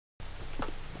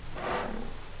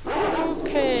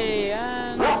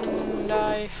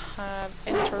have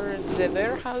entered the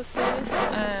warehouses,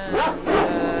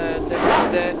 and there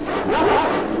is a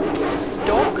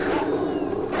dog.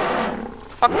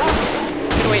 Fuck.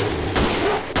 Get away.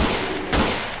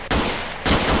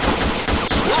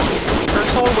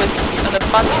 There's always an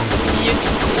abundance of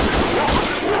mutants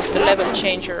at the level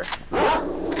changer.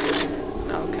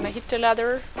 Now, can I hit the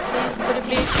ladder? Please, pretty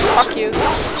please. Fuck you.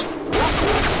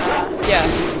 Yeah,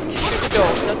 shoot the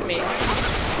doors, not me.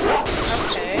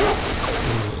 Okay.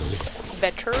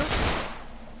 Better.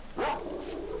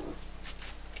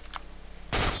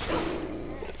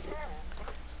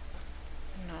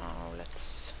 Now,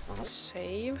 let's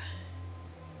save.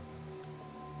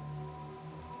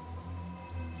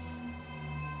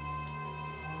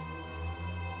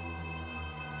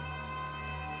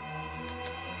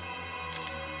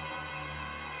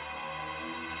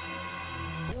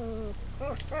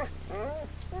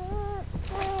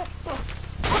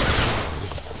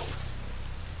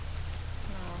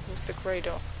 Who's the grey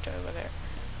dot over there?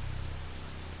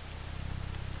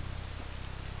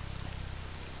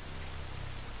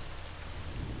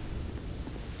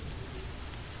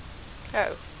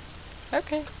 Oh,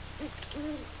 okay.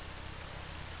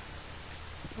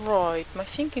 Right, my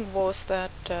thinking was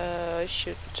that I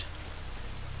should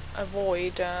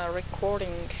avoid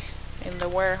recording in the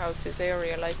warehouses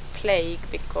area like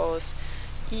plague, because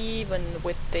even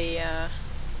with the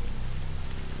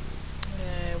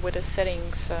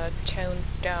settings toned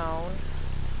down,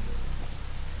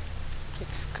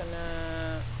 it's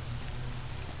gonna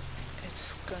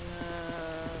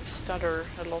stutter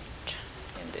a lot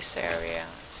in this area.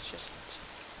 It's just,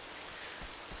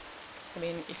 I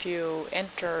mean, if you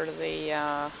enter the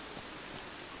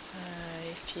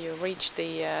if you reach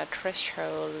the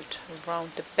threshold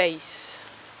around the base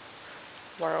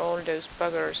where all those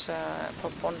buggers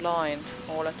pop online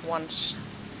all at once,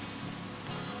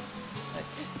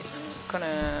 it's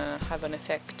gonna have an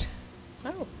effect.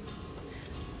 Oh,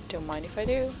 don't mind if I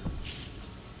do.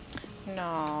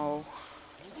 Now,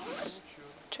 let's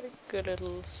take a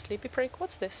little sleepy break.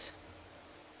 What's this?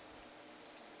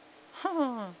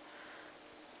 Huh.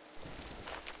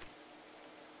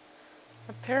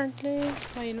 Apparently,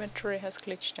 my inventory has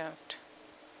glitched out.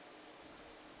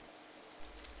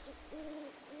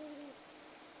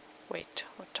 Wait,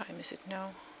 what time is it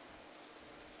now?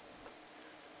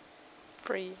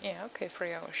 3, yeah, okay,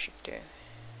 3 hours should do.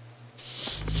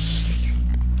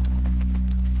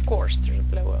 Of course, there's a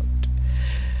blowout.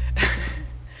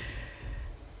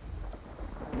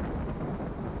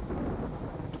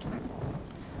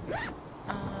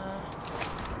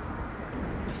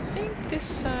 I think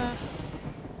this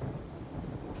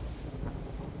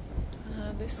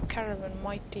this caravan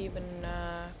might even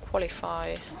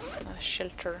qualify as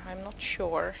shelter. I'm not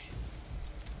sure.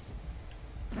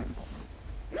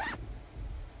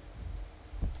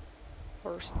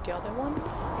 Or is it the other one?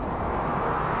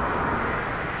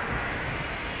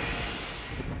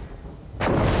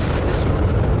 It's this one.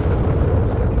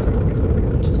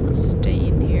 Just stay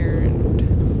in here and...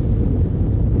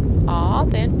 Ah,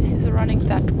 the NPCs are running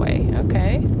that way.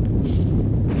 Okay.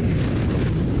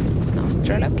 Now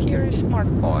S.T.A.L.K.E.R is a smart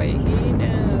boy. He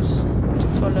knows to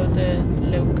follow the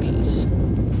locals.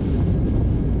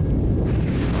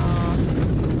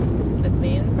 Let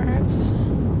me in, perhaps?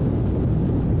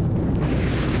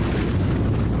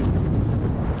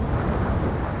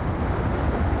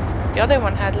 The other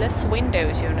one had less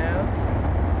windows, you know.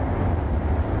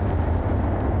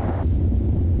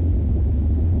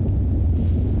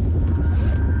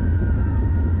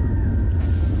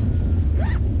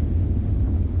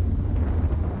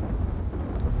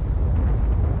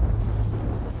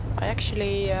 I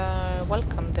actually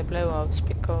welcome the blowouts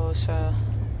because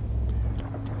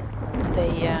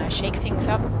they shake things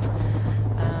up,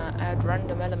 add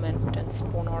random element and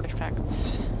spawn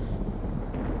artifacts.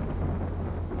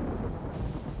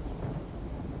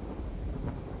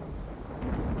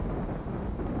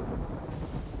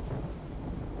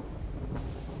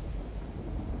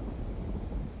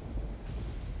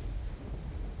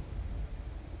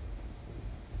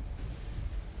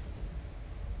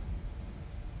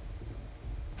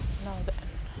 Now then.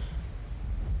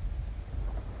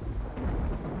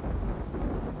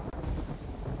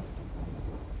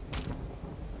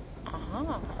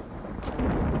 Aha.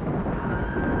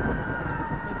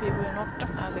 Maybe we're not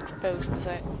as exposed as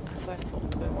I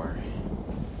thought we were.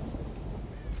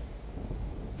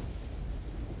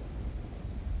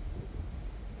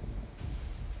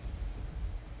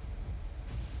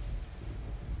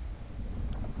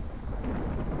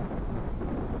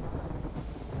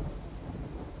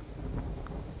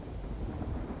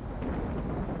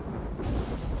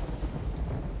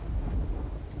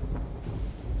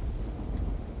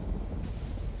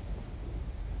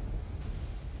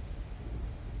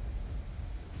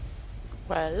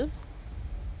 Well,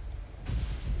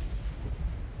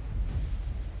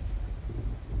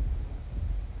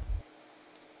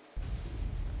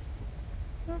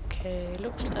 okay,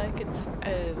 looks like it's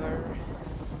over.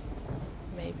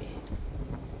 Maybe.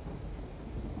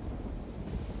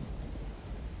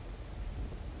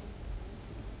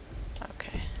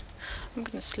 Okay, I'm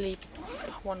gonna sleep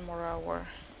 1 more hour.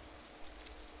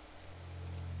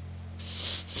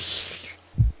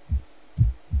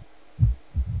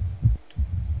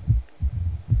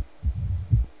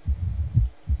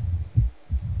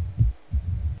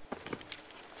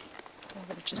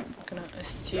 I'm just gonna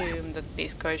assume that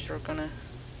these guys are gonna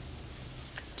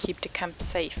keep the camp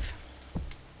safe.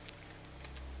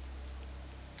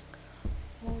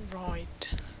 Alright,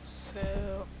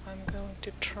 so I'm going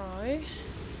to try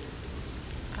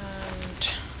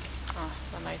and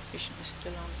the night vision is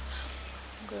still on.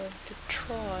 I'm going to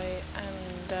try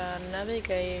and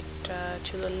navigate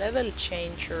to the level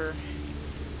changer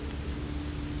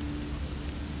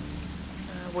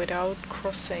without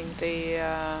crossing the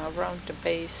around the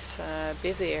base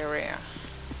busy area.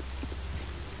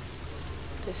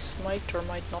 This might or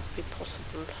might not be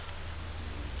possible,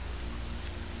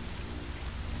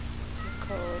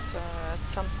 because at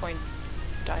some point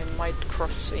I might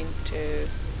cross into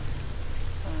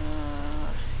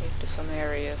some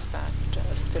areas that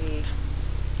still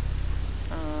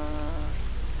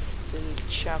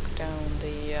chug down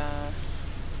the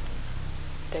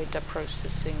data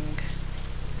processing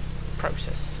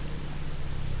process.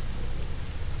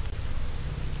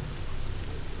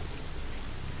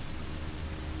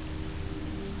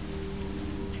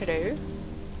 Hello?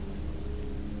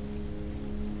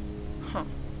 Huh.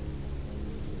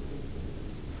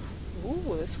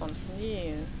 Ooh, this one's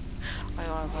new.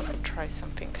 I want to try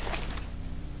something.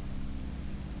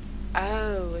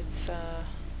 Oh, it's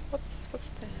what's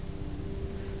the...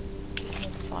 It's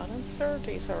not silencer,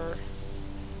 these are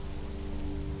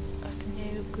of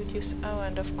no good use. Oh,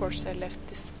 and of course I left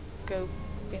this scope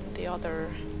in the other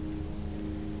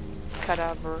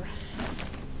cadaver.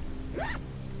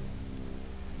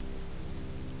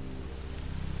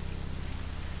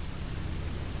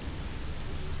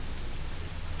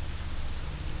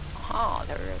 Aha,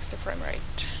 there goes the frame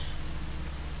rate.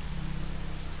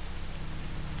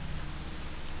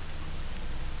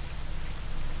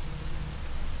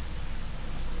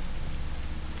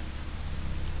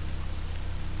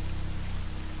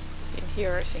 In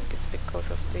here I think it's because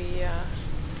of the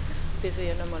busy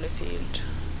anomaly field.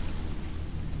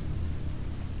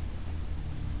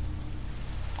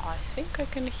 I think I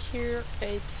can hear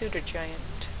a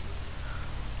pseudo-giant.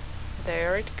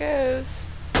 There it goes.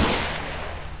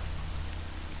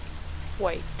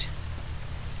 Wait.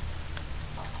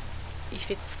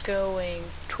 If it's going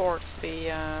towards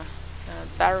the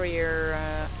barrier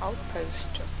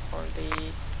outpost or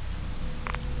the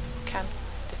camp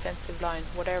defensive line,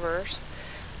 whatever's.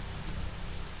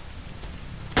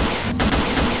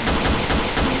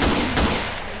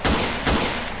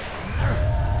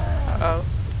 Uh-oh.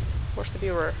 Where's the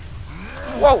viewer?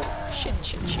 Whoa! Shit.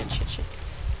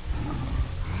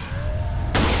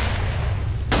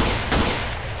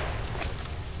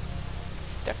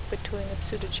 Stuck between a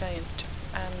pseudo-giant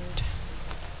and...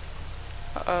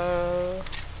 Uh-oh.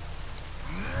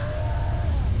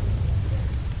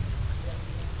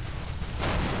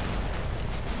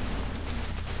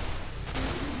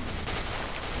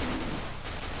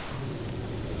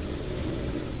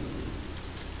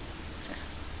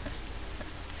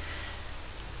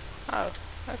 Oh,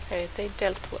 okay, they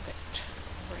dealt with it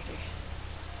already.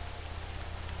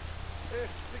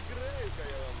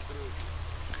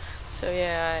 So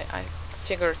yeah, I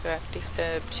figured that if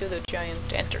the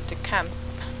pseudo-giant entered the camp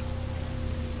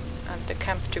and the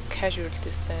camp took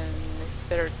casualties, then it's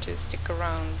better to stick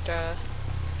around to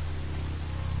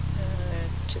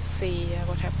see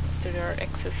what happens to their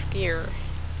excess gear.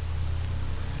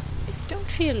 I don't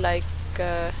feel like...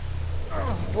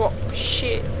 whoa,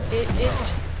 shit,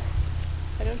 it...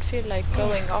 I don't feel like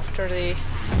going after the...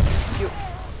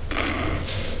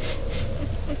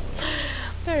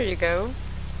 There you go.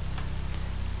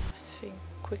 I think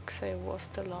quick save was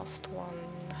the last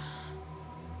one.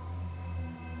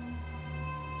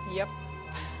 Yep.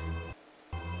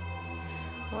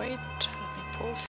 Wait, let me pause.